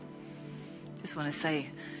Just want to say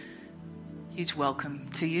huge welcome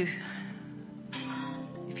to you.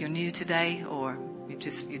 If you're new today or you're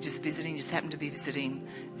just visiting, just happen to be visiting,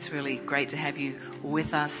 it's really great to have you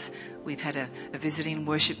with us. We've had a visiting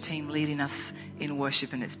worship team leading us in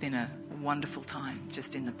worship, and it's been a wonderful time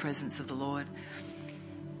just in the presence of the Lord.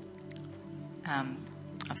 I've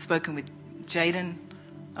spoken with Jaden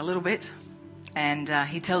a little bit, and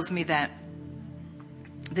he tells me that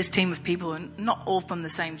this team of people are not all from the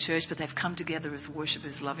same church, but they've come together as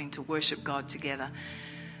worshipers, loving to worship God together.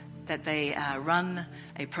 That they run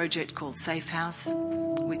a project called Safe House,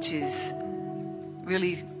 which is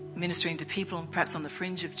really ministering to people perhaps on the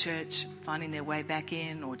fringe of church, finding their way back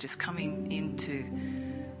in or just coming into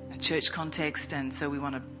a church context. And so we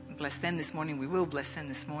want to bless them this morning. We will bless them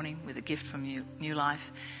this morning with a gift from New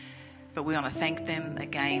Life. But we want to thank them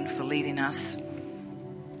again for leading us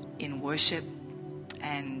in worship.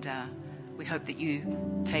 And we hope that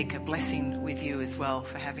you take a blessing with you as well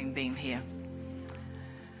for having been here.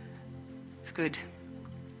 It's good.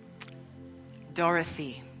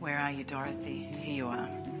 Dorothy, where are you, Dorothy? Here you are.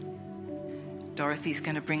 Dorothy's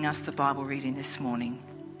going to bring us the Bible reading this morning.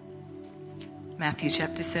 Matthew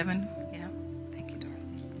chapter 7. Yeah, thank you,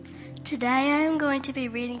 Dorothy. Today I am going to be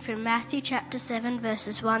reading from Matthew chapter 7,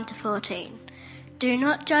 verses 1 to 14. Do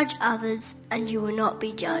not judge others, and you will not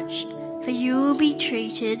be judged. For you will be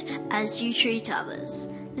treated as you treat others.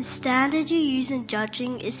 The standard you use in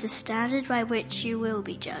judging is the standard by which you will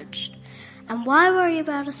be judged. And why worry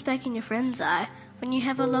about a speck in your friend's eye when you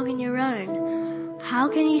have a log in your own? How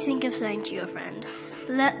can you think of saying to your friend,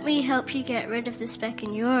 "Let me help you get rid of the speck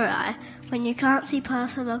in your eye," when you can't see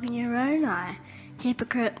past the log in your own eye?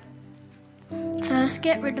 Hypocrite. First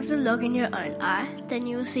get rid of the log in your own eye, then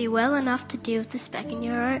you will see well enough to deal with the speck in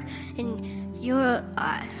your eye.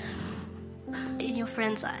 In your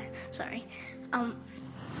friend's eye, sorry.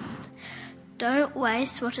 Don't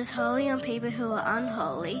waste what is holy on people who are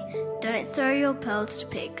unholy. Don't throw your pearls to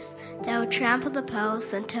pigs. They will trample the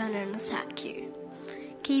pearls and turn and attack you.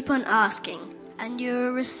 Keep on asking, and you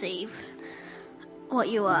will receive what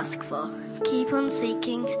you ask for. Keep on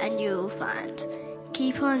seeking, and you will find.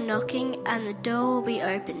 Keep on knocking, and the door will be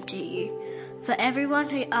opened to you. For everyone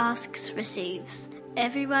who asks receives.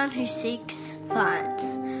 Everyone who seeks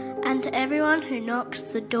finds. And to everyone who knocks,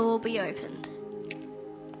 the door will be opened.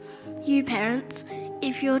 You parents,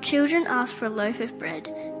 if your children ask for a loaf of bread,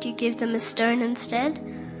 do you give them a stone instead?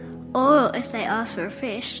 Or if they ask for a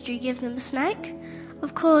fish, do you give them a snake?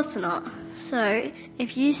 Of course not. So,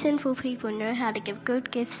 if you sinful people know how to give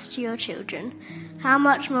good gifts to your children, how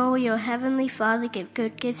much more will your heavenly Father give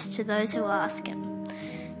good gifts to those who ask him?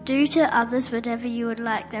 Do to others whatever you would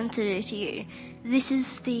like them to do to you. This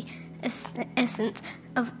is the essence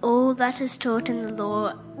of all that is taught in the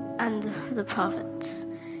law and the prophets.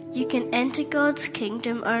 You can enter God's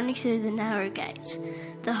kingdom only through the narrow gate.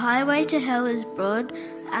 The highway to hell is broad,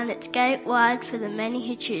 and its gate wide for the many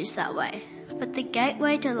who choose that way. But the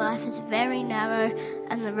gateway to life is very narrow,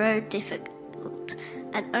 and the road difficult,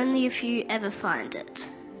 and only a few ever find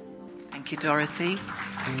it. Thank you, Dorothy.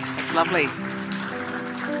 That's lovely.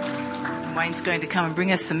 Wayne's going to come and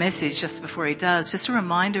bring us the message. Just before he does, just a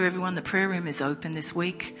reminder, everyone, the prayer room is open this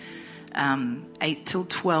week, 8 till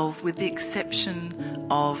 12, with the exception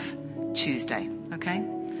of Tuesday, okay?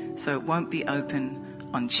 So it won't be open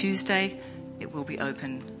on Tuesday. It will be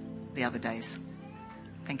open the other days.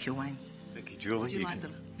 Thank you, Wayne. Thank you, Julie. Would you like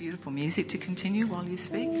the beautiful music to continue while you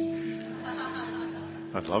speak?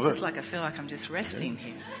 I'd love it. Just like I feel like I'm just resting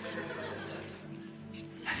here.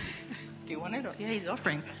 Do you want it? Yeah, he's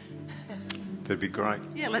offering. That'd be great.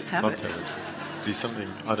 Yeah, let's have Love it. to have it. Do something.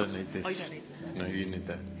 I don't need this. Oh, you don't need this. No, you need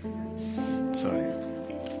that.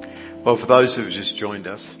 So, well, for those who have just joined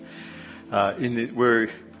us, we're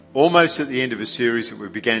almost at the end of a series that we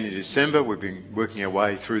began in December. We've been working our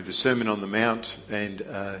way through the Sermon on the Mount, and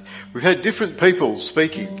we've had different people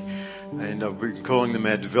speaking, and I've been calling them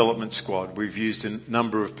our development squad. We've used a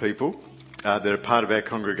number of people that are part of our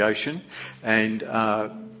congregation, and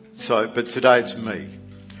but today it's me.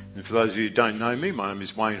 And for those of you who don't know me, my name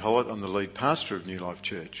is Wayne Hollett. I'm the lead pastor of New Life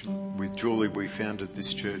Church. With Julie, we founded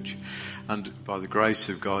this church by the grace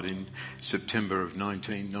of God in September of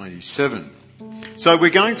 1997. So we're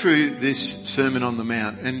going through this Sermon on the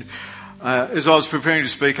Mount, and as I was preparing to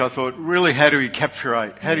speak, I thought, really, how do we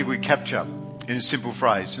capture in a simple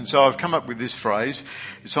phrase? And so I've come up with this phrase.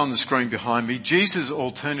 It's on the screen behind me. Jesus'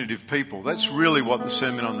 alternative people. That's really what the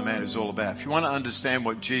Sermon on the Mount is all about. If you want to understand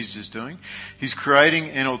what Jesus is doing, he's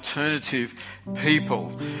creating an alternative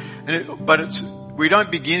people. But we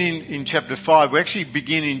don't begin in chapter 5. We actually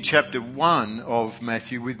begin in chapter 1 of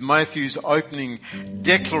Matthew with Matthew's opening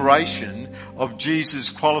declaration of Jesus'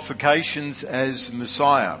 qualifications as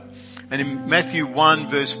Messiah. And in Matthew 1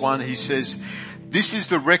 verse 1 he says, "This is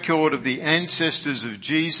the record of the ancestors of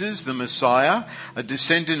Jesus, the Messiah, a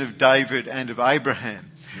descendant of David and of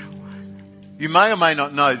Abraham." You may or may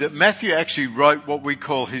not know that Matthew actually wrote what we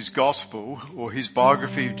call his gospel or his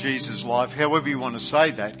biography of Jesus' life, however you want to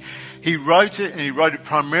say that. He wrote it, and he wrote it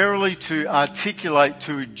primarily to articulate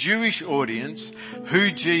to a Jewish audience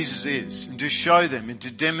who Jesus is and to show them and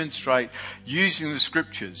to demonstrate using the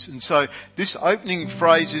scriptures. And so this opening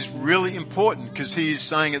phrase is really important because he is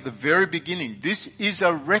saying at the very beginning, this is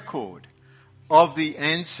a record of the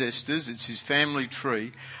ancestors, it's his family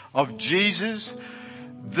tree, of Jesus,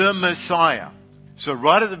 the Messiah. So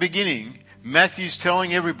right at the beginning, Matthew's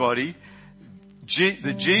telling everybody,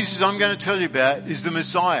 the Jesus I'm going to tell you about is the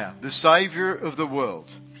Messiah, the Saviour of the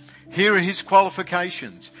world. Here are his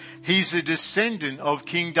qualifications. He's a descendant of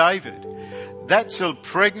King David. That's a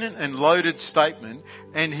pregnant and loaded statement,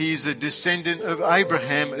 and he's a descendant of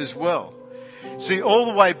Abraham as well. See, all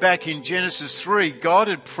the way back in Genesis 3, God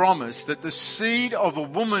had promised that the seed of a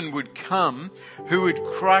woman would come who would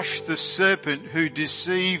crush the serpent who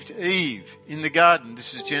deceived Eve in the garden.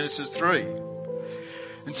 This is Genesis 3.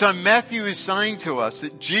 And so Matthew is saying to us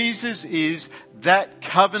that Jesus is that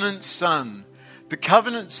covenant son, the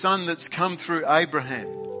covenant son that's come through Abraham.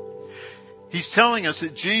 He's telling us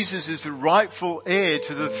that Jesus is the rightful heir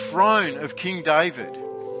to the throne of King David.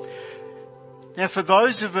 Now, for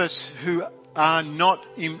those of us who are not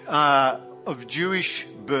of Jewish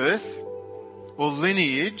birth or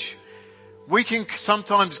lineage, we can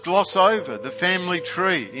sometimes gloss over the family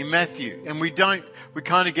tree in Matthew, and we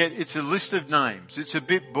kind of get, it's a list of names. It's a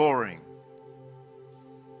bit boring.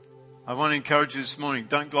 I want to encourage you this morning,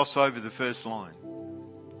 don't gloss over the first line.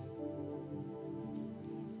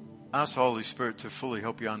 Ask the Holy Spirit to fully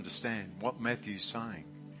help you understand what Matthew's saying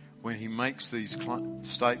when he makes these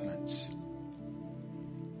statements.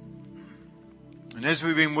 And as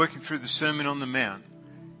we've been working through the Sermon on the Mount,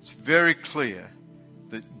 it's very clear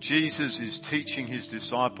that Jesus is teaching his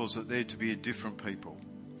disciples that they're to be a different people.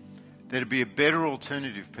 They're to be a better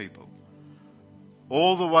alternative people.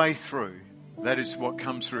 All the way through, that is what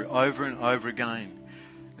comes through over and over again.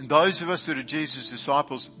 And those of us that are Jesus'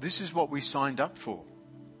 disciples, this is what we signed up for.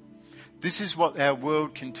 This is what our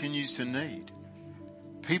world continues to need.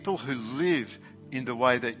 People who live in the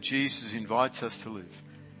way that Jesus invites us to live.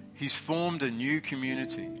 He's formed a new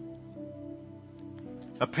community.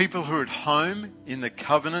 A people who are at home in the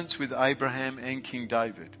covenants with Abraham and King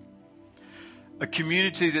David. A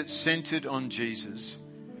community that's centered on Jesus.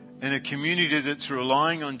 And a community that's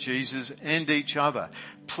relying on Jesus and each other.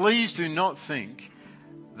 Please do not think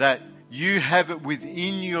that you have it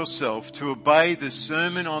within yourself to obey the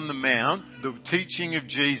Sermon on the Mount, the teaching of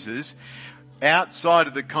Jesus, outside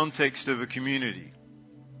of the context of a community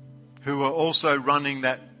who are also running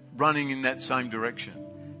in that same direction.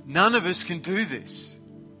 None of us can do this.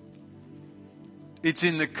 It's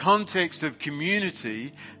in the context of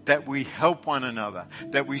community that we help one another,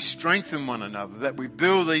 that we strengthen one another, that we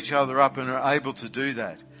build each other up and are able to do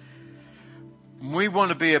that. We want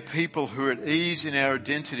to be a people who are at ease in our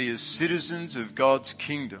identity as citizens of God's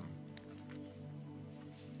kingdom.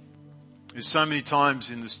 There's so many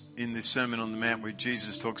times in this Sermon on the Mount where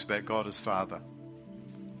Jesus talks about God as Father.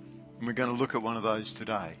 And we're going to look at one of those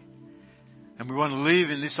today. And we want to live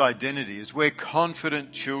in this identity as we're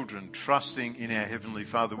confident children, trusting in our Heavenly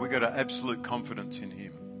Father. We've got absolute confidence in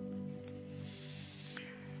Him.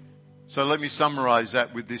 So let me summarize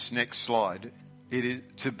that with this next slide. It is,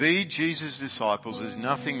 to be Jesus' disciples is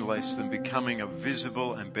nothing less than becoming a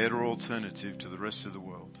visible and better alternative to the rest of the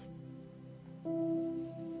world.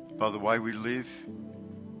 By the way we live,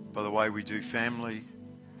 by the way we do family,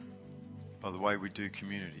 by the way we do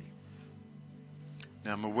community.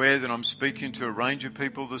 Now, I'm aware that I'm speaking to a range of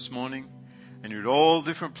people this morning, and you're at all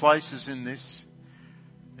different places in this,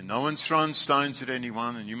 and no one's throwing stones at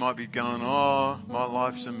anyone, and you might be going, oh, my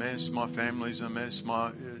life's a mess, my family's a mess,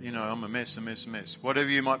 I'm a mess. Whatever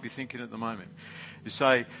you might be thinking at the moment. You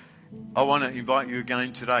say, I want to invite you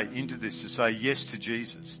again today into this to say yes to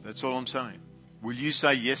Jesus. That's all I'm saying. Will you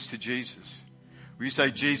say yes to Jesus? Will you say,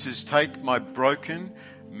 Jesus, take my broken,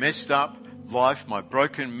 messed up life, my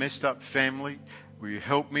broken, messed up family. Will you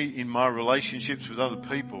help me in my relationships with other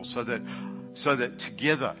people so that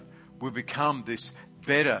together we'll become this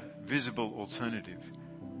better, visible alternative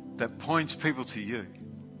that points people to you?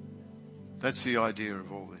 That's the idea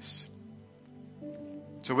of all this.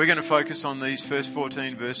 So we're going to focus on these first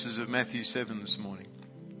 14 verses of Matthew 7 this morning.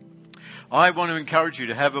 I want to encourage you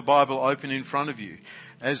to have a Bible open in front of you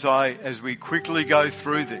as we quickly go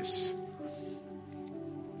through this.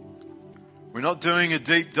 We're not doing a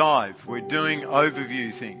deep dive. We're doing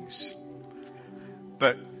overview things.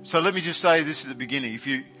 So let me just say this at the beginning. If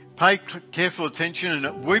you pay careful attention,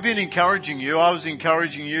 and we've been encouraging you. I was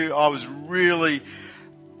encouraging you. I was really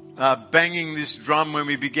banging this drum when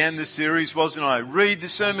we began this series, wasn't I? Read the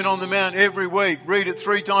Sermon on the Mount every week. Read it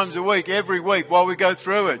 3 times a week, every week while we go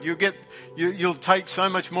through it. You'll take so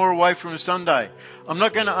much more away from a Sunday. I'm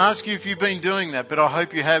not going to ask you if you've been doing that, but I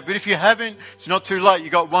hope you have. But if you haven't, it's not too late.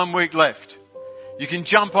 You've got 1 week left. You can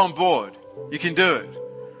jump on board. You can do it.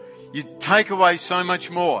 You take away so much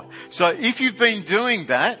more. So if you've been doing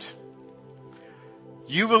that,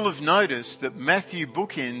 you will have noticed that Matthew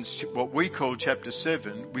bookends what we call chapter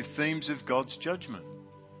 7 with themes of God's judgment.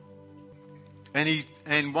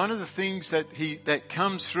 And one of the things that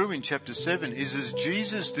comes through in chapter 7 is, as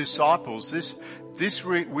Jesus' disciples,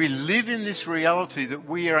 we live in this reality that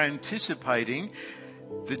we are anticipating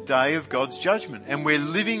the day of God's judgment. And we're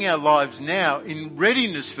living our lives now in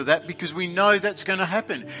readiness for that because we know that's going to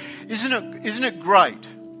happen. Isn't it great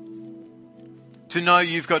to know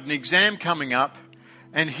you've got an exam coming up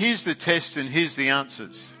and here's the test and here's the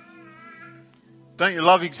answers? Don't you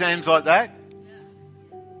love exams like that?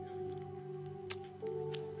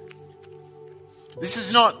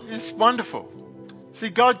 It's wonderful. See,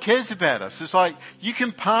 God cares about us. It's like, you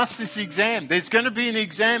can pass this exam. There's going to be an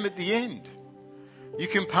exam at the end. You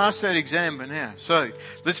can pass that exam by now. So,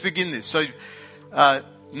 let's begin this. So,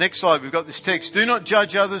 next slide, we've got this text. Do not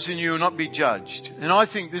judge others and you will not be judged. And I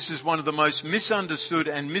think this is one of the most misunderstood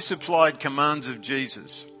and misapplied commands of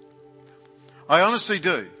Jesus. I honestly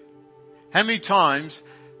do. How many times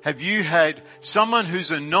have you had someone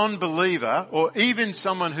who's a non-believer, or even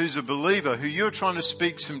someone who's a believer, who you're trying to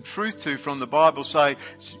speak some truth to from the Bible, say,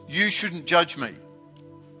 you shouldn't judge me?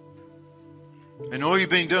 And all you've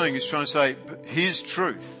been doing is trying to say, here's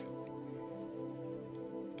truth.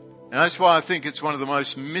 And that's why I think it's one of the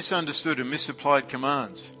most misunderstood and misapplied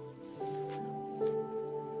commands.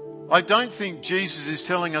 I don't think Jesus is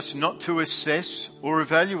telling us not to assess or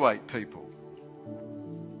evaluate people.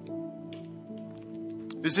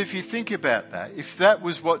 Because if you think about that, if that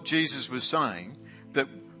was what Jesus was saying, that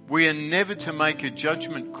we are never to make a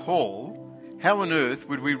judgment call, how on earth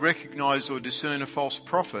would we recognise or discern a false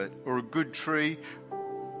prophet or a good tree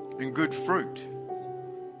and good fruit?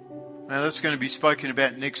 Now that's going to be spoken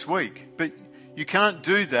about next week. But you can't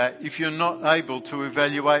do that if you're not able to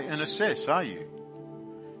evaluate and assess, are you?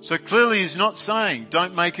 So clearly he's not saying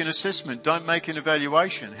don't make an assessment, don't make an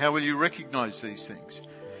evaluation. How will you recognise these things?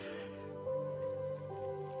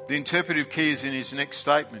 The interpretive key is in his next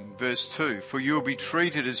statement, verse 2. For you will be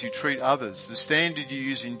treated as you treat others. The standard you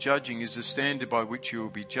use in judging is the standard by which you will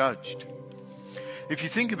be judged. If you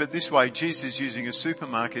think of it this way, Jesus is using a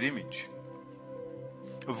supermarket image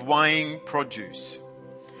of weighing produce.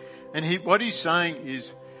 And what he's saying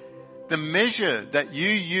is the measure that you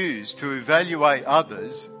use to evaluate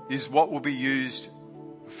others is what will be used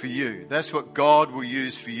for you. That's what God will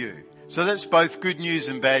use for you. So that's both good news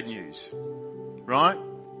and bad news, right?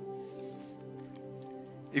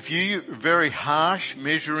 If you're a very harsh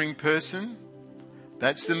measuring person,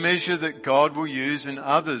 that's the measure that God will use and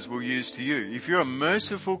others will use to you. If you're a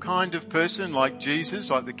merciful kind of person like Jesus,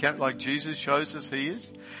 like Jesus shows us he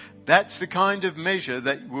is, that's the kind of measure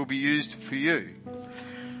that will be used for you.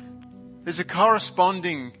 There's a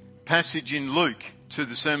corresponding passage in Luke to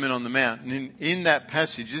the Sermon on the Mount. And in that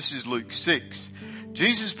passage, this is Luke 6.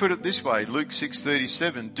 Jesus put it this way, Luke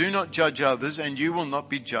 6:37, do not judge others and you will not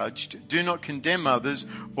be judged. Do not condemn others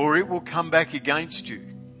or it will come back against you.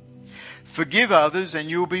 Forgive others and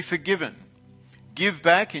you will be forgiven. Give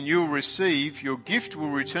back and you will receive. Your gift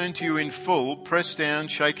will return to you in full, pressed down,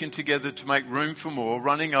 shaken together to make room for more,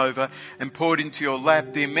 running over and poured into your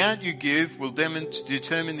lap. The amount you give will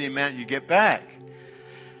determine the amount you get back.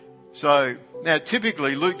 So, now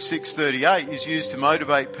typically Luke 6:38 is used to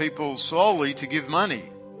motivate people solely to give money.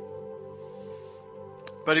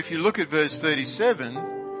 But if you look at verse 37,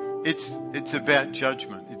 it's about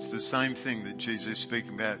judgment. It's the same thing that Jesus is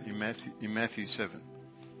speaking about in Matthew 7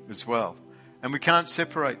 as well. And we can't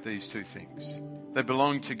separate these two things. They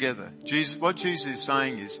belong together. What Jesus is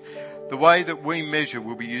saying is the way that we measure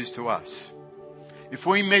will be used to us. If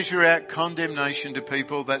we measure out condemnation to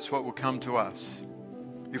people, that's what will come to us.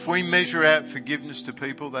 If we measure out forgiveness to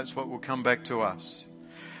people, that's what will come back to us.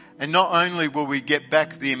 And not only will we get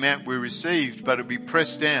back the amount we received, but it'll be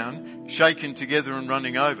pressed down, shaken together and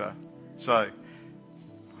running over. So,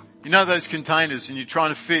 you know those containers and you're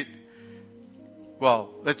trying to fit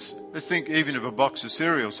Well, let's think even of a box of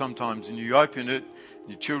cereal sometimes, and you open it, and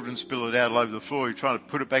your children spill it out all over the floor. You're trying to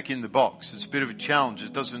put it back in the box. It's a bit of a challenge.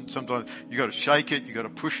 It doesn't. Sometimes you got to shake it, you got to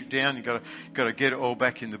push it down, you got to get it all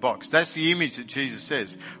back in the box. That's the image that Jesus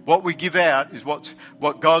says. What we give out is what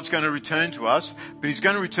God's going to return to us, but He's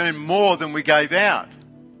going to return more than we gave out,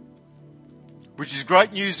 which is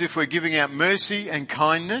great news if we're giving out mercy and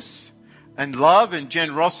kindness and love and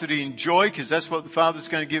generosity and joy, because that's what the Father's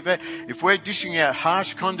going to give out. If we're dishing out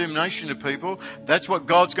harsh condemnation to people, that's what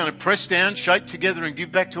God's going to press down, shake together and give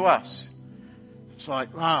back to us. It's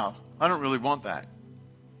like, wow, I don't really want that.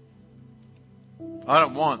 I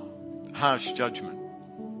don't want harsh judgment.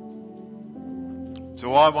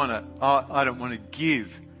 So I don't want to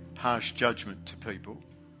give harsh judgment to people,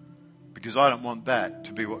 because I don't want that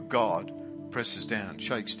to be what God presses down,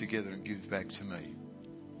 shakes together and gives back to me.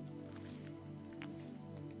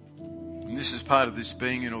 And this is part of this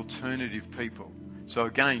being an alternative people. So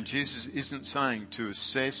again, Jesus isn't saying to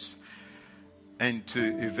assess and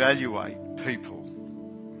to evaluate people,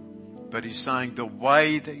 but He's saying the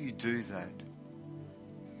way that you do that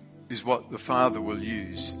is what the Father will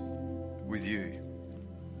use with you.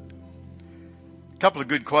 A couple of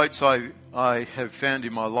good quotes I have found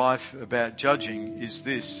in my life about judging is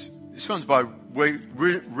this. This one's by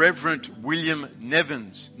Reverend William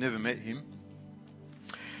Nevins. Never met him.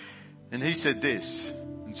 And he said this,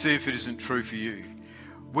 and see if it isn't true for you.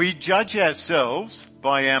 We judge ourselves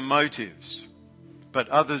by our motives, but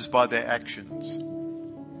others by their actions.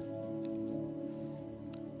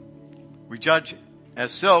 We judge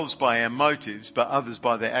ourselves by our motives, but others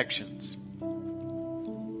by their actions.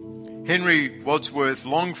 Henry Wadsworth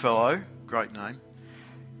Longfellow, great name,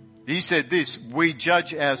 he said this: we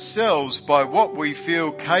judge ourselves by what we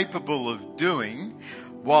feel capable of doing,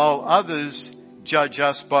 while others judge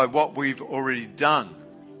us by what we've already done.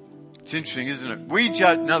 It's interesting, isn't it?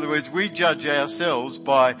 In other words, we judge ourselves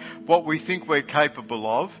by what we think we're capable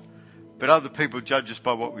of, but other people judge us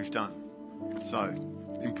by what we've done. So,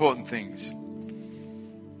 important things.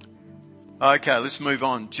 Okay, let's move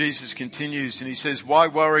on. Jesus continues and He says, why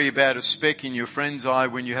worry about a speck in your friend's eye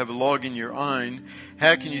when you have a log in your own?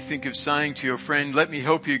 How can you think of saying to your friend, let me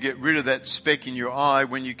help you get rid of that speck in your eye,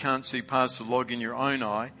 when you can't see past the log in your own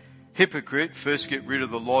eye? Hypocrite, first get rid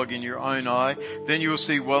of the log in your own eye, then you will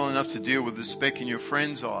see well enough to deal with the speck in your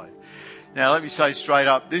friend's eye. Now let me say straight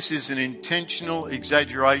up, this is an intentional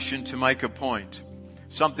exaggeration to make a point.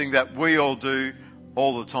 Something that we all do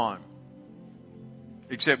all the time.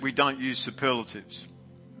 Except we don't use superlatives.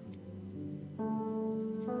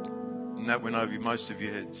 And that went over most of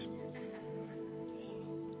your heads.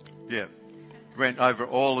 Yeah, went over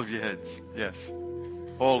all of your heads. Yes,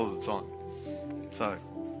 all of the time.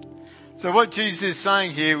 So what Jesus is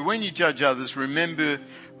saying here, when you judge others, remember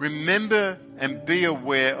and be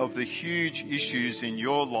aware of the huge issues in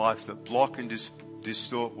your life that block and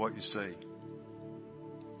distort what you see.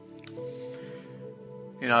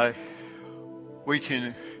 You know, we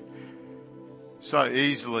can so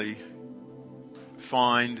easily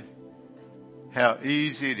find how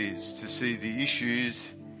easy it is to see the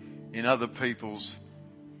issues in other people's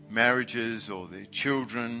marriages or their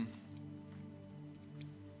children.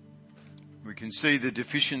 We can see the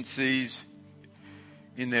deficiencies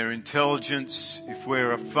in their intelligence. If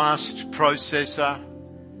we're a fast processor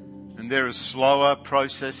and they're a slower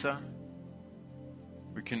processor,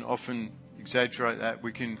 we can often exaggerate that.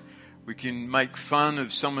 We can make fun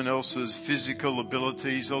of someone else's physical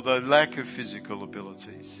abilities or their lack of physical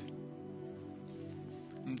abilities.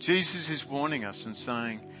 And Jesus is warning us and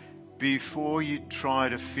saying, before you try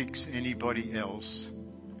to fix anybody else,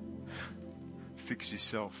 fix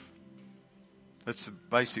yourself. That's the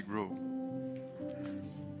basic rule.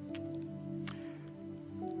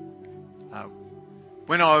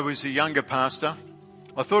 When I was a younger pastor,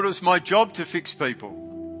 I thought it was my job to fix people.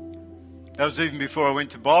 That was even before I went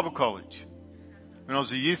to Bible college. When I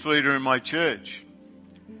was a youth leader in my church.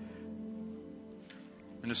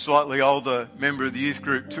 And a slightly older member of the youth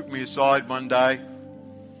group took me aside one day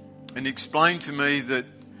and explained to me that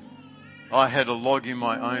I had a log in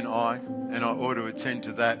my own eye and I ought to attend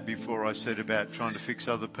to that before I set about trying to fix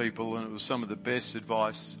other people, and it was some of the best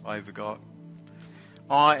advice I ever got.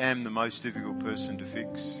 I am the most difficult person to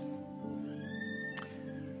fix.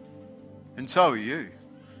 And so are you.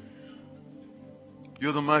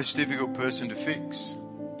 You're the most difficult person to fix.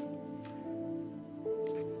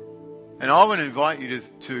 And I want to invite you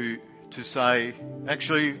to say,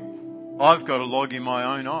 actually, I've got a log in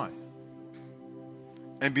my own eye.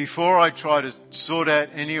 And before I try to sort out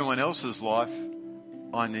anyone else's life,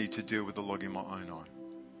 I need to deal with the log in my own eye.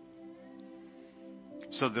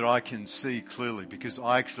 so that I can see clearly, because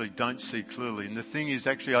I actually don't see clearly. And the thing is,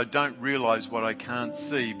 actually, I don't realize what I can't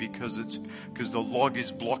see because the log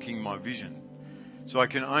is blocking my vision. So I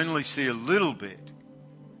can only see a little bit.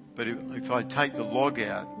 But if I take the log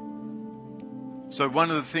out... So one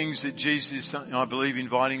of the things that Jesus is, I believe,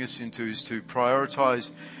 inviting us into is to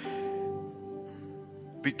prioritize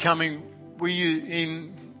becoming...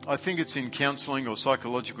 I think it's in counselling or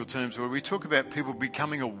psychological terms where we talk about people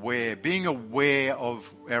becoming aware, being aware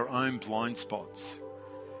of our own blind spots.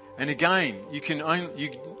 And again, you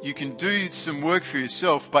can do some work for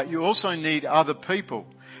yourself, but you also need other people,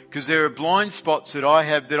 because there are blind spots that I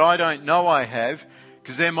have that I don't know I have,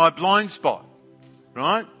 because they're my blind spot,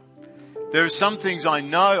 right? There are some things I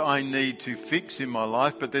know I need to fix in my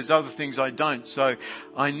life, but there's other things I don't. So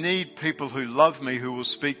I need people who love me, who will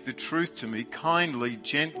speak the truth to me kindly,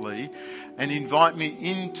 gently, and invite me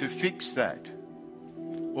in to fix that.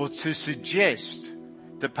 Or to suggest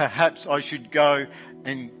that perhaps I should go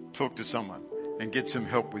and talk to someone and get some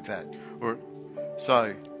help with that.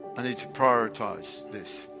 So I need to prioritize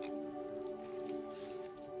this.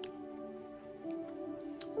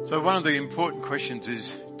 So one of the important questions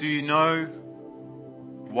is, do you know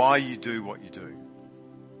why you do what you do?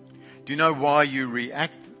 Do you know why you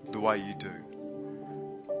react the way you do?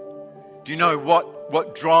 Do you know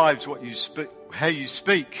what drives what you speak, how you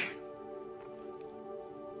speak?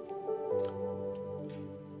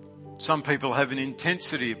 Some people have an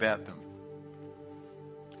intensity about them.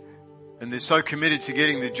 And they're so committed to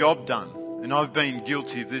getting the job done. And I've been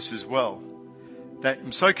guilty of this as well. That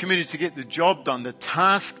I'm so committed to get the job done, the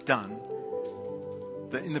task done,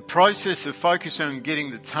 that in the process of focusing on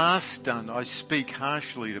getting the task done, I speak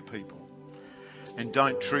harshly to people and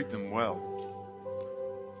don't treat them well.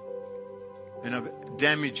 And I've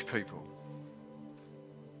damaged people.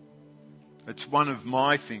 It's one of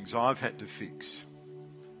my things I've had to fix.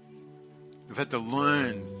 I've had to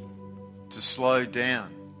learn to slow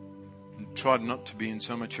down and try not to be in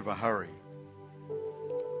so much of a hurry.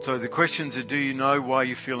 So the questions are, do you know why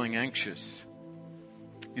you're feeling anxious?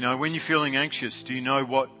 You know, when you're feeling anxious, do you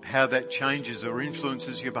know how that changes or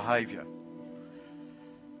influences your behaviour?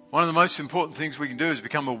 One of the most important things we can do is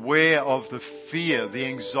become aware of the fear, the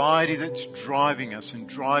anxiety that's driving us and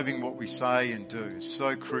driving what we say and do. It's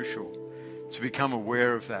so crucial to become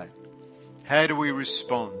aware of that. How do we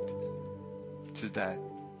respond to that?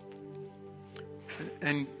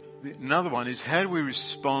 And another one is, how do we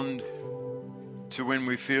respond to when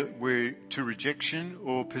we feel to rejection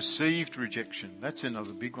or perceived rejection? That's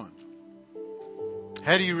another big one.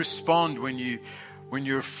 How do you respond when you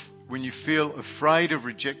feel afraid of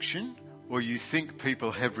rejection or you think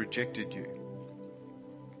people have rejected you?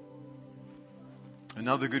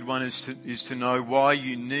 Another good one is to know why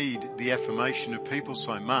you need the affirmation of people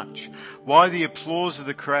so much. Why the applause of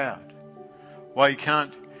the crowd? Why you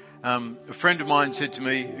can't... a friend of mine said to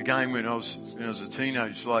me again when I was a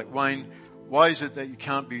teenager, like, Wayne, why is it that you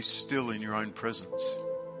can't be still in your own presence?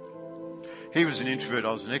 He was an introvert,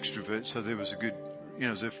 I was an extrovert, so there was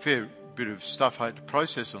a fair bit of stuff I had to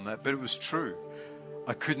process on that, but it was true.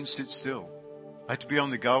 I couldn't sit still. I had to be on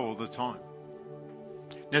the go all the time.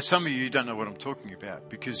 Now, some of you don't know what I'm talking about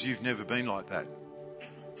because you've never been like that.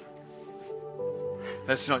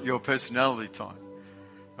 That's not your personality type,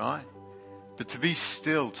 right? But to be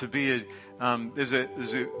still, to be there's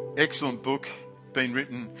an excellent book been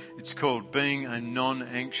written. It's called Being a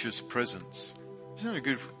Non-Anxious Presence. Isn't that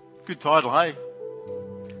a good title, hey?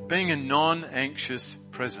 Being a non-anxious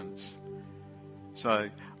presence. So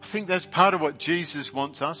I think that's part of what Jesus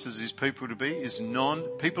wants us as his people to be, is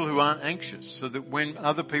people who aren't anxious, so that when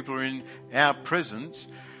other people are in our presence,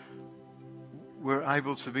 we're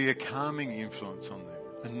able to be a calming influence on them.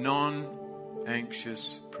 A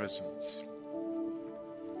non-anxious presence.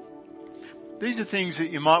 These are things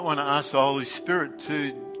that you might want to ask the Holy Spirit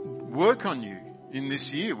to work on you in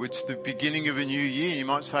this year, which is the beginning of a new year. You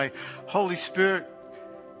might say, Holy Spirit,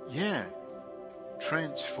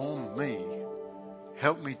 transform me.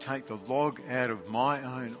 Help me take the log out of my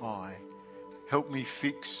own eye. Help me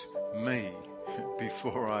fix me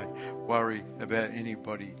before I worry about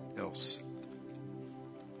anybody else.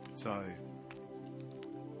 So,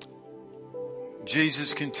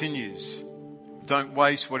 Jesus continues, don't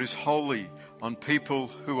waste what is holy on people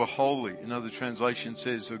who are holy. Another translation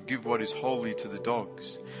says, or give what is holy to the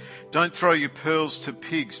dogs. Don't throw your pearls to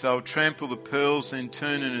pigs. They'll trample the pearls and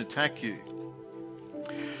turn and attack you.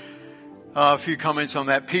 A few comments on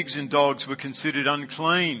that. Pigs and dogs were considered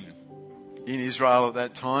unclean in Israel at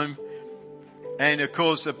that time. And of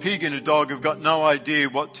course, a pig and a dog have got no idea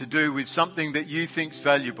what to do with something that you think's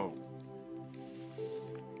valuable.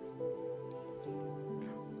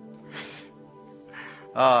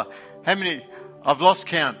 I've lost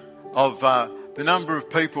count of the number of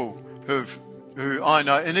people who I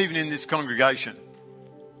know, and even in this congregation,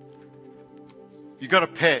 you got a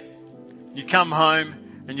pet, you come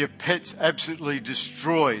home and your pet's absolutely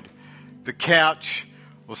destroyed the couch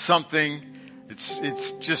or something.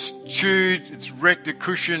 It's just chewed, it's wrecked a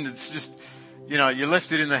cushion, it's just, you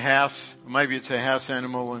left it in the house, or maybe it's a house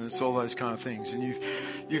animal, and it's all those kind of things. And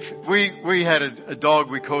we had a dog,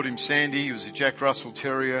 we called him Sandy. He was a Jack Russell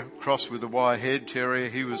Terrier crossed with a wire-haired terrier.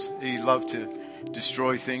 He loved to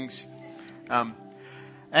destroy things.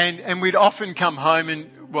 And we'd often come home and,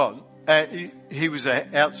 he was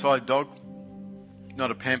an outside dog,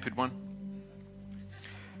 not a pampered one.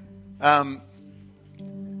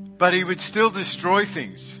 But he would still destroy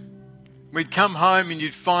things. We'd come home and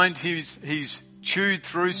you'd find he's chewed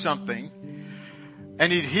through something,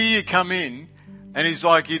 and he'd hear you come in, and he'd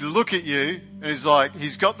look at you, and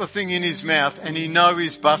he's got the thing in his mouth, and he know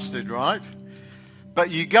he's busted, right? But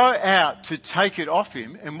you go out to take it off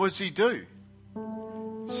him, and what does he do?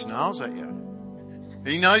 Snarls at you.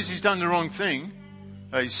 He knows he's done the wrong thing.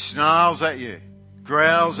 He snarls at you,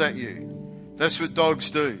 growls at you. That's what dogs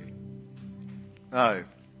do. Oh,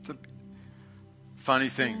 it's a funny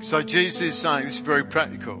thing. So Jesus is saying this is very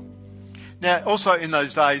practical. Now, also in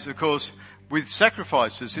those days, of course, with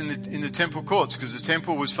sacrifices in the temple courts, because the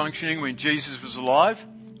temple was functioning when Jesus was alive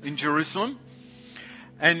in Jerusalem,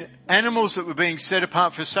 and animals that were being set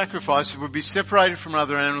apart for sacrifice would be separated from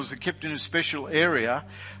other animals and kept in a special area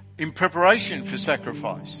in preparation for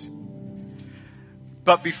sacrifice.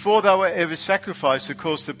 But before they were ever sacrificed, of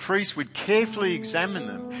course, the priest would carefully examine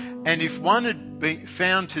them. And if one had been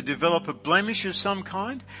found to develop a blemish of some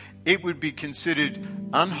kind, it would be considered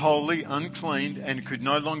unholy, unclean, and could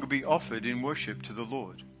no longer be offered in worship to the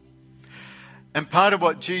Lord. And part of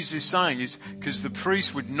what Jesus is saying is because the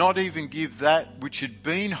priest would not even give that which had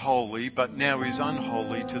been holy but now is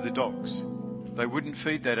unholy to the dogs. They wouldn't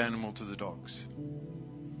feed that animal to the dogs.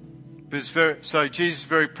 But so Jesus is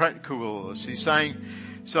very practical with all this. He's saying,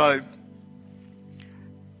 so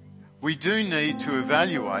we do need to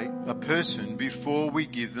evaluate a person before we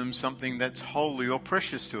give them something that's holy or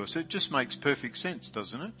precious to us. It just makes perfect sense,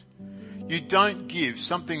 doesn't it? You don't give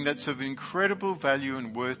something that's of incredible value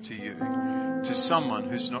and worth to you to someone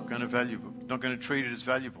who's not going to treat it as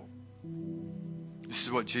valuable. This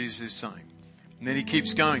is what Jesus is saying. And then he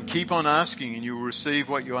keeps going. Keep on asking and you will receive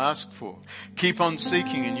what you ask for. Keep on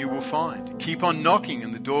seeking and you will find. Keep on knocking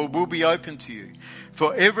and the door will be open to you.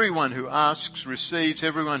 For everyone who asks receives,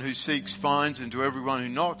 everyone who seeks finds, and to everyone who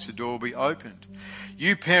knocks the door will be opened.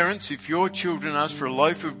 You parents, if your children ask for a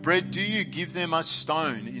loaf of bread, do you give them a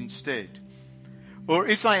stone instead? Or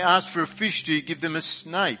if they ask for a fish, do you give them a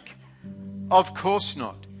snake? Of course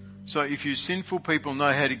not. So if you sinful people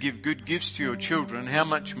know how to give good gifts to your children, how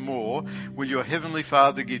much more will your heavenly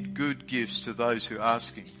Father give good gifts to those who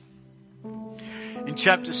ask him? In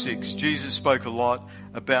chapter 6, Jesus spoke often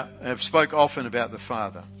about the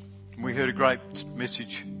Father. And we heard a great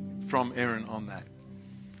message from Aaron on that.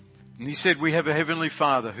 And he said, we have a heavenly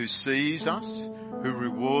Father who sees us, who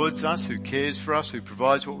rewards us, who cares for us, who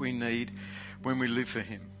provides what we need when we live for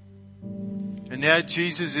him. And now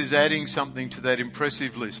Jesus is adding something to that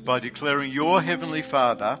impressive list by declaring your heavenly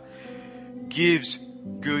Father gives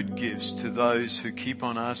good gifts to those who keep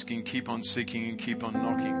on asking, keep on seeking, and keep on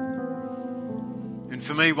knocking. And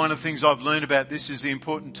for me, one of the things I've learned about this is the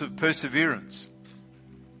importance of perseverance.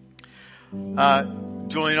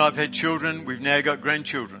 Julie and I have had children. We've now got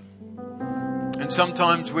grandchildren. And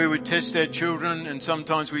sometimes we would test our children and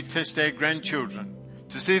sometimes we test our grandchildren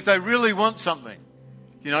to see if they really want something.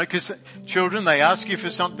 Because children, they ask you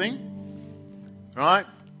for something, right?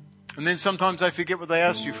 And then sometimes they forget what they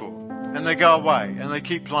asked you for. And they go away and they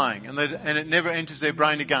keep playing and it never enters their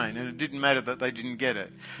brain again. And it didn't matter that they didn't get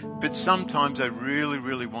it. But sometimes they really,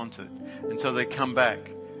 really want it. And so they come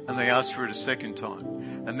back and they ask for it a second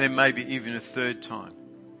time. And then maybe even a third time.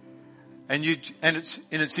 And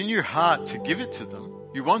it's in your heart to give it to them.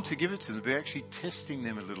 You want to give it to them, but you're actually testing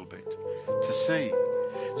them a little bit to see.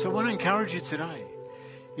 So I want to encourage you today.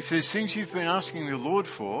 If there's things you've been asking the Lord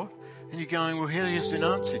for, and you're going, well, he hasn't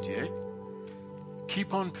answered yet,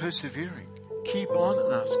 keep on persevering. Keep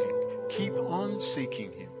on asking. Keep on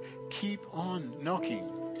seeking him. Keep on knocking.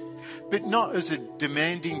 But not as a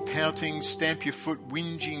demanding, pouting, stamp your foot,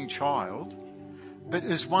 whinging child, but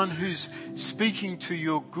as one who's speaking to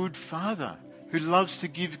your good Father, who loves to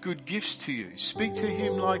give good gifts to you. Speak to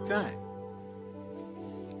him like that.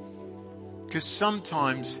 Because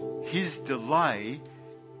sometimes his delay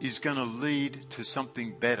is going to lead to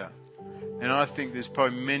something better. And I think there's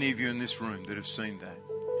probably many of you in this room that have seen that.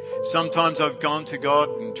 Sometimes I've gone to God,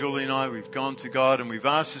 and Julie and I, we've gone to God and we've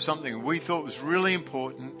asked for something we thought was really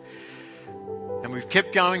important. And we've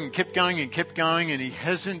kept going and kept going and kept going, and He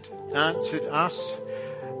hasn't answered us.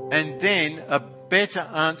 And then a better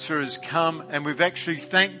answer has come, and we've actually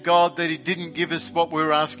thanked God that He didn't give us what we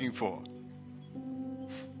were asking for.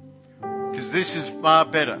 Because this is far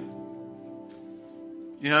better.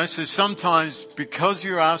 You know, so sometimes because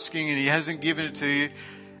you're asking and He hasn't given it to you,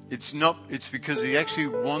 it's because He's actually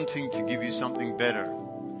wanting to give you something better.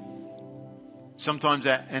 Sometimes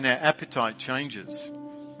our appetite changes.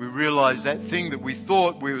 We realise that thing that we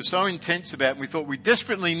thought we were so intense about, and we thought we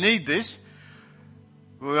desperately need this.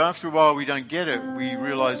 Well, after a while we don't get it. We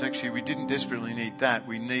realise actually we didn't desperately need that.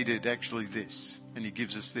 We needed actually this. And He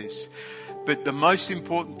gives us this. But the most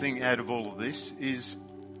important thing out of all of this is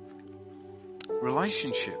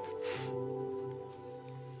relationship.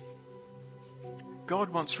 God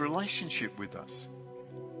wants relationship with us.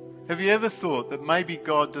 Have you ever thought that maybe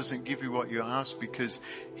God doesn't give you what you ask because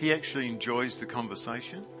He actually enjoys the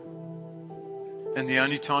conversation? And the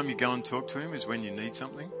only time you go and talk to Him is when you need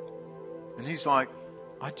something? And He's like,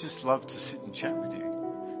 I'd just love to sit and chat with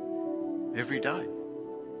you every day.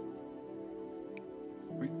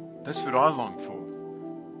 That's what I long for.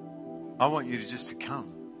 I want you to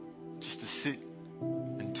come, just to sit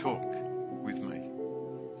and talk with me.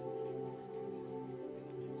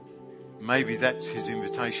 Maybe that's His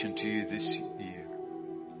invitation to you this year.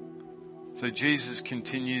 So Jesus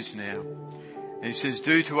continues now. And He says,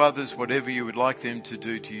 do to others whatever you would like them to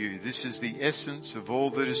do to you. This is the essence of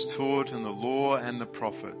all that is taught in the law and the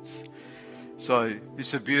prophets. So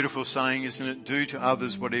it's a beautiful saying, isn't it? Do to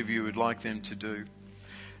others whatever you would like them to do.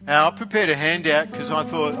 Now, I prepared a handout because I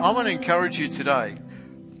thought I want to encourage you today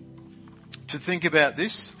to think about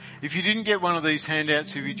this. If you didn't get one of these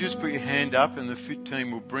handouts, if you just put your hand up and the fit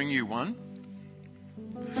team will bring you one.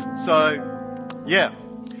 So, yeah,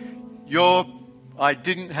 you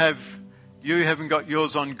haven't got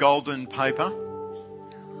yours on golden paper.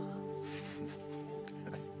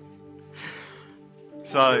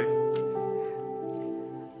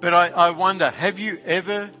 But I wonder, have you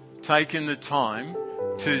ever taken the time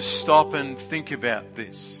to stop and think about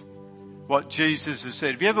this? What Jesus has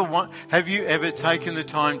said. Have you ever taken the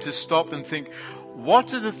time to stop and think,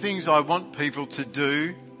 what are the things I want people to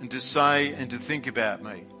do and to say and to think about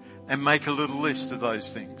me? And make a little list of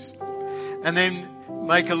those things. And then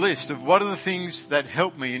make a list of what are the things that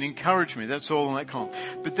help me and encourage me. That's all in that column.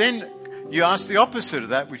 But then you ask the opposite of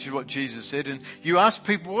that, which is what Jesus said, and you ask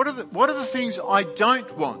people, what are the things I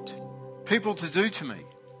don't want people to do to me?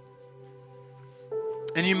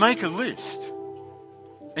 And you make a list.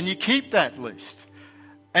 And you keep that list.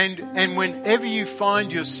 And whenever you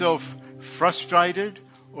find yourself frustrated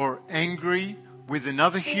or angry with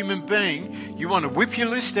another human being, you want to whip your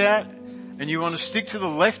list out and you want to stick to the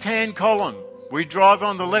left-hand column. We drive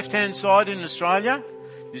on the left-hand side in Australia.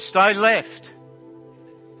 You stay left.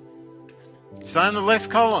 Stay in the left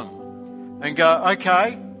column and go,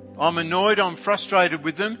 okay, I'm annoyed, I'm frustrated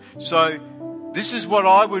with them, so this is what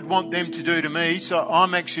I would want them to do to me, so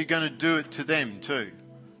I'm actually going to do it to them too.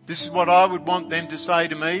 This is what I would want them to say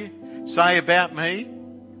to me, say about me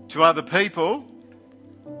to other people,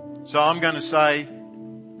 so I'm going to say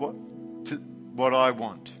what I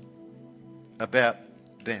want about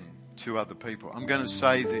them to other people. I'm going to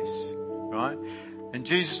say this, right? And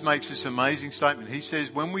Jesus makes this amazing statement. He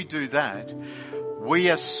says, when we do that, we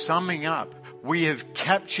are summing up. We have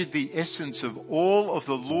captured the essence of all of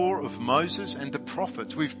the law of Moses and the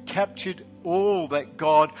prophets. We've captured all that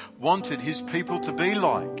God wanted His people to be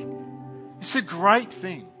like. It's a great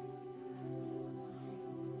thing.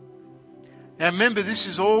 Now remember, this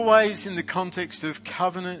is always in the context of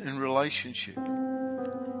covenant and relationship.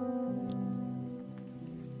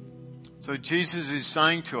 So Jesus is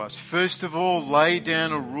saying to us, first of all, lay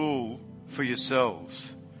down a rule for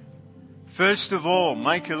yourselves. First of all,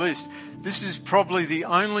 make a list. This is probably the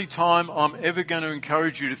only time I'm ever going to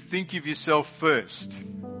encourage you to think of yourself first.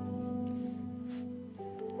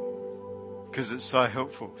 Because it's so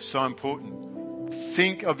helpful, so important.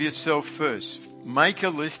 Think of yourself first. Make a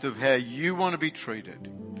list of how you want to be treated,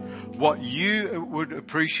 what you would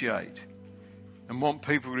appreciate and want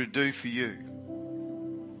people to do for you.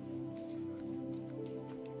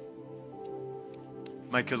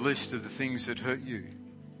 Make a list of the things that hurt you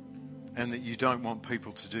and that you don't want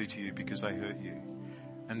people to do to you because they hurt you.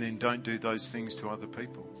 And then don't do those things to other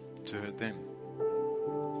people to hurt them.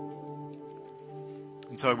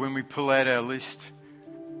 And so when we pull out our list,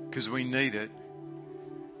 because we need it,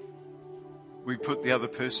 we put the other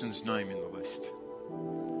person's name in the list.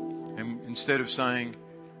 And instead of saying,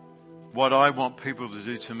 what I want people to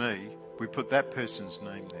do to me, we put that person's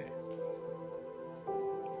name there.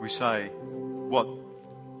 We say what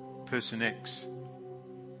person X,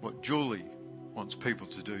 what Julie wants people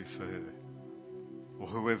to do for her, or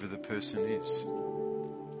whoever the person is.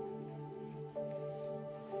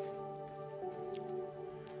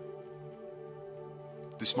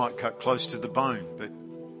 This might cut close to the bone, but,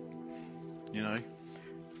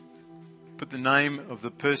 put the name of the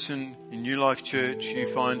person in New Life Church you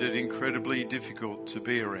find it incredibly difficult to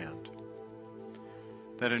be around.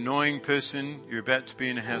 That annoying person you're about to be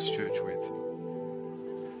in a house church with.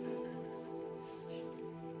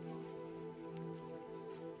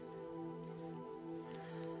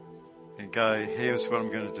 And go, here's what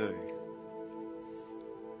I'm going to do.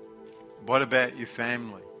 What about your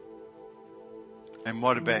family? And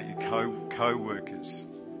what about your co-workers?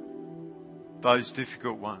 Those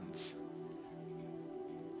difficult ones.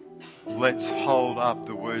 Let's hold up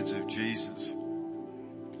the words of Jesus.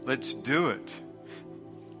 Let's do it.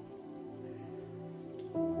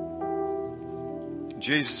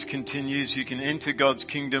 Jesus continues, you can enter God's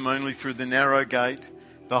kingdom only through the narrow gate.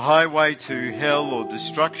 The highway to hell or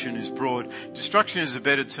destruction is broad. Destruction is a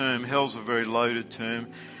better term. Hell's a very loaded term.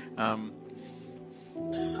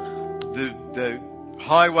 The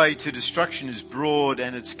highway to destruction is broad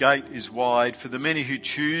and its gate is wide for the many who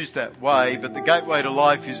choose that way, but the gateway to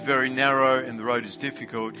life is very narrow and the road is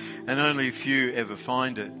difficult and only a few ever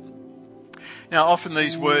find it. Now, often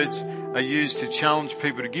these words are used to challenge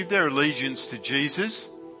people to give their allegiance to Jesus.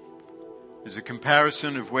 There's a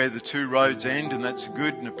comparison of where the two roads end, and that's a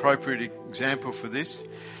good and appropriate example for this.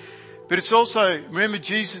 But it's also, remember,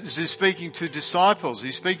 Jesus is speaking to disciples.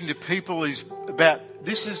 He's speaking to people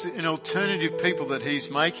this is an alternative people that he's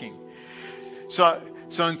making. So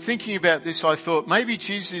in thinking about this, I thought maybe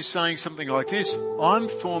Jesus is saying something like this. I'm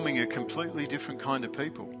forming a completely different kind of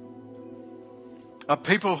people. A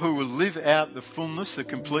people who will live out the fullness, the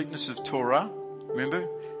completeness of Torah. Remember,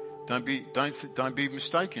 don't be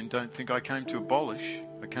mistaken. Don't think I came to abolish.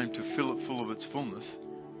 I came to fill it full of its fullness.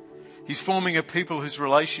 He's forming a people whose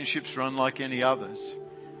relationships are unlike any others.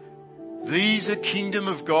 These are kingdom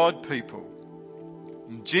of God people.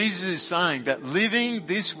 And Jesus is saying that living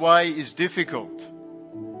this way is difficult.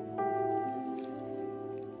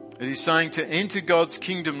 And he's saying to enter God's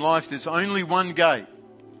kingdom life, there's only one gate,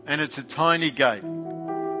 and it's a tiny gate.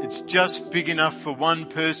 It's just big enough for one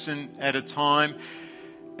person at a time,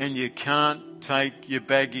 and you can't take your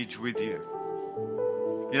baggage with you.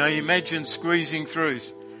 You imagine squeezing through.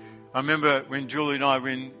 I remember when Julie and I were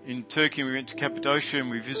in Turkey, we went to Cappadocia and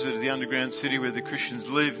we visited the underground city where the Christians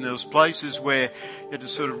live, and there was places where you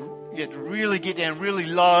had to really get down really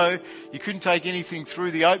low. You couldn't take anything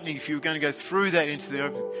through the opening if you were going to go through that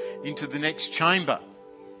into the next chamber.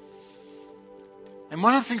 And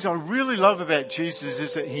one of the things I really love about Jesus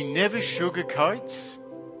is that he never sugarcoats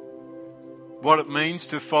what it means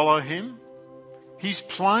to follow him. He's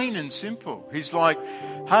plain and simple. He's like,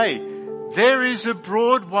 hey, there is a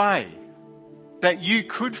broad way that you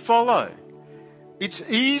could follow. It's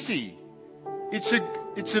easy. It's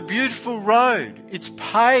a beautiful road. It's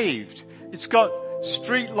paved. It's got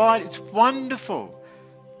street light. It's wonderful.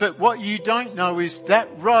 But what you don't know is that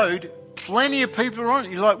road, plenty of people are on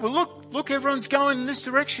it. You're like, well, look, everyone's going in this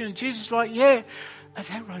direction. And Jesus is like, yeah,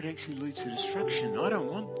 that road actually leads to destruction. I don't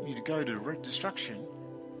want you to go to destruction.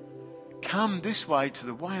 Come this way to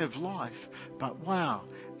the way of life. But wow,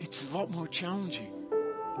 it's a lot more challenging.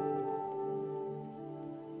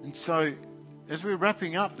 And so, as we're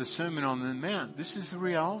wrapping up the Sermon on the Mount, this is the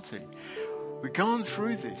reality. We're going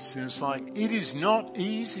through this, and it's like, it is not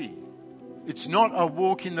easy. It's not a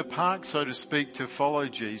walk in the park, so to speak, to follow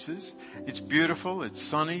Jesus. It's beautiful, it's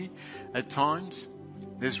sunny at times,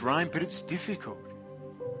 there's rain, but it's difficult.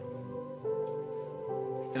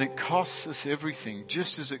 And it costs us everything,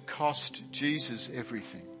 just as it cost Jesus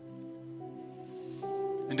everything.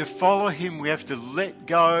 And to follow him, we have to let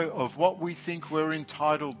go of what we think we're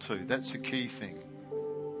entitled to. That's the key thing.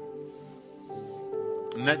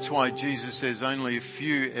 And that's why Jesus says only a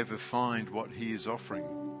few ever find what he is offering.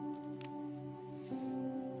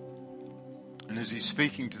 And as he's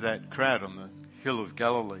speaking to that crowd on the hill of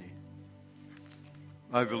Galilee,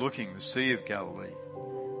 overlooking the Sea of Galilee,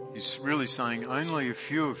 he's really saying only a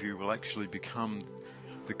few of you will actually become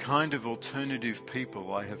the kind of alternative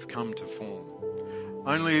people I have come to form.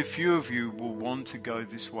 Only a few of you will want to go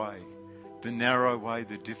this way, the narrow way,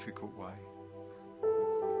 the difficult way.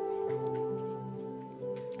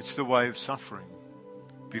 It's the way of suffering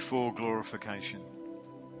before glorification.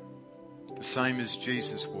 The same as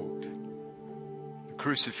Jesus walked. The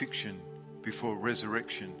crucifixion before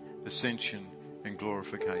resurrection, ascension and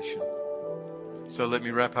glorification. So let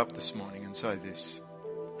me wrap up this morning and say this.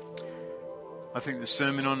 I think the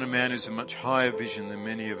Sermon on the Mount is a much higher vision than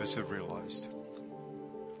many of us have realized.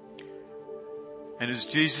 And as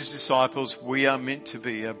Jesus' disciples, we are meant to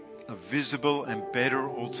be a visible and better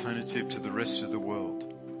alternative to the rest of the world.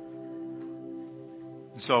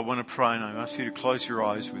 And so I want to pray, and I ask you to close your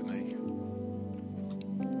eyes with me.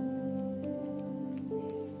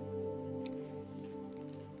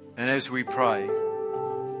 And as we pray,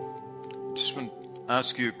 I just want to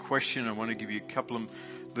ask you a question. I want to give you a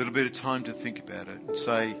little bit of time to think about it and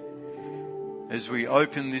say, as we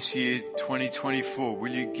open this year 2024,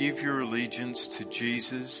 will you give your allegiance to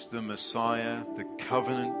Jesus, the Messiah, the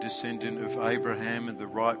covenant descendant of Abraham and the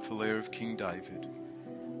rightful heir of King David?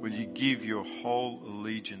 Will you give your whole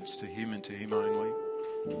allegiance to him and to him only?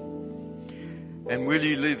 And will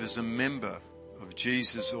you live as a member of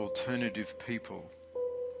Jesus' alternative people,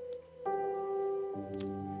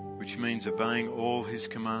 which means obeying all his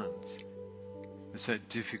commands? It's that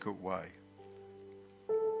difficult way.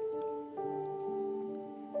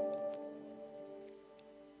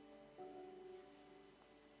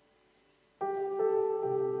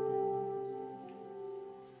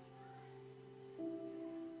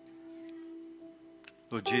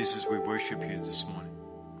 Lord Jesus, we worship you this morning.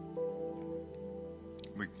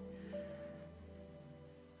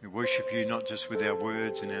 We worship you not just with our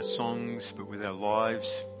words and our songs, but with our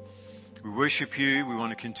lives. We worship you. We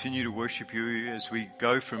want to continue to worship you as we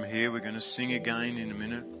go from here. We're going to sing again in a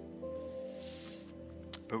minute.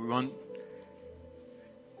 But we want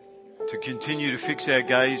to continue to fix our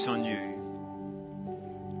gaze on you.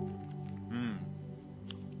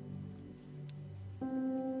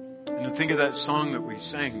 And think of that song that we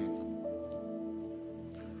sang.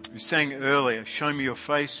 We sang earlier, "Show me your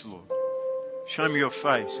face, Lord. Show me your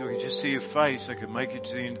face." So we just see your face, I can make it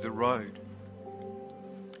to the end of the road.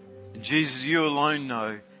 And Jesus, you alone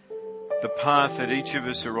know the path that each of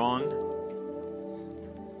us are on.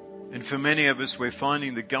 And for many of us, we're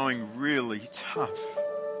finding the going really tough.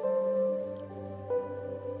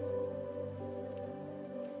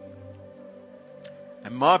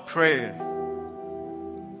 And my prayer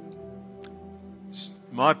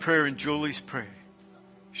and Julie's prayer,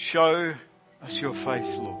 show us your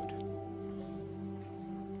face, Lord.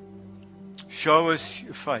 Show us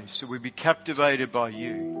your face so we be captivated by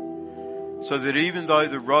you, so that even though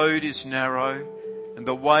the road is narrow and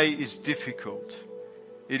the way is difficult,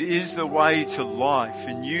 it is the way to life,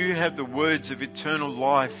 and you have the words of eternal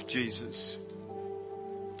life, Jesus.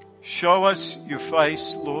 Show us your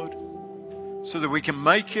face, Lord, so that we can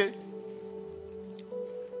make it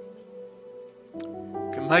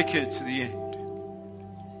to the end,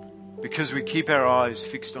 because we keep our eyes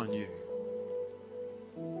fixed on you.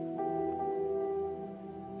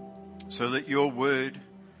 So let your word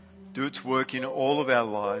do its work in all of our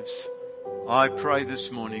lives. I pray this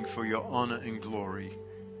morning for your honor and glory,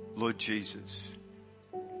 Lord Jesus.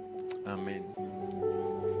 Amen.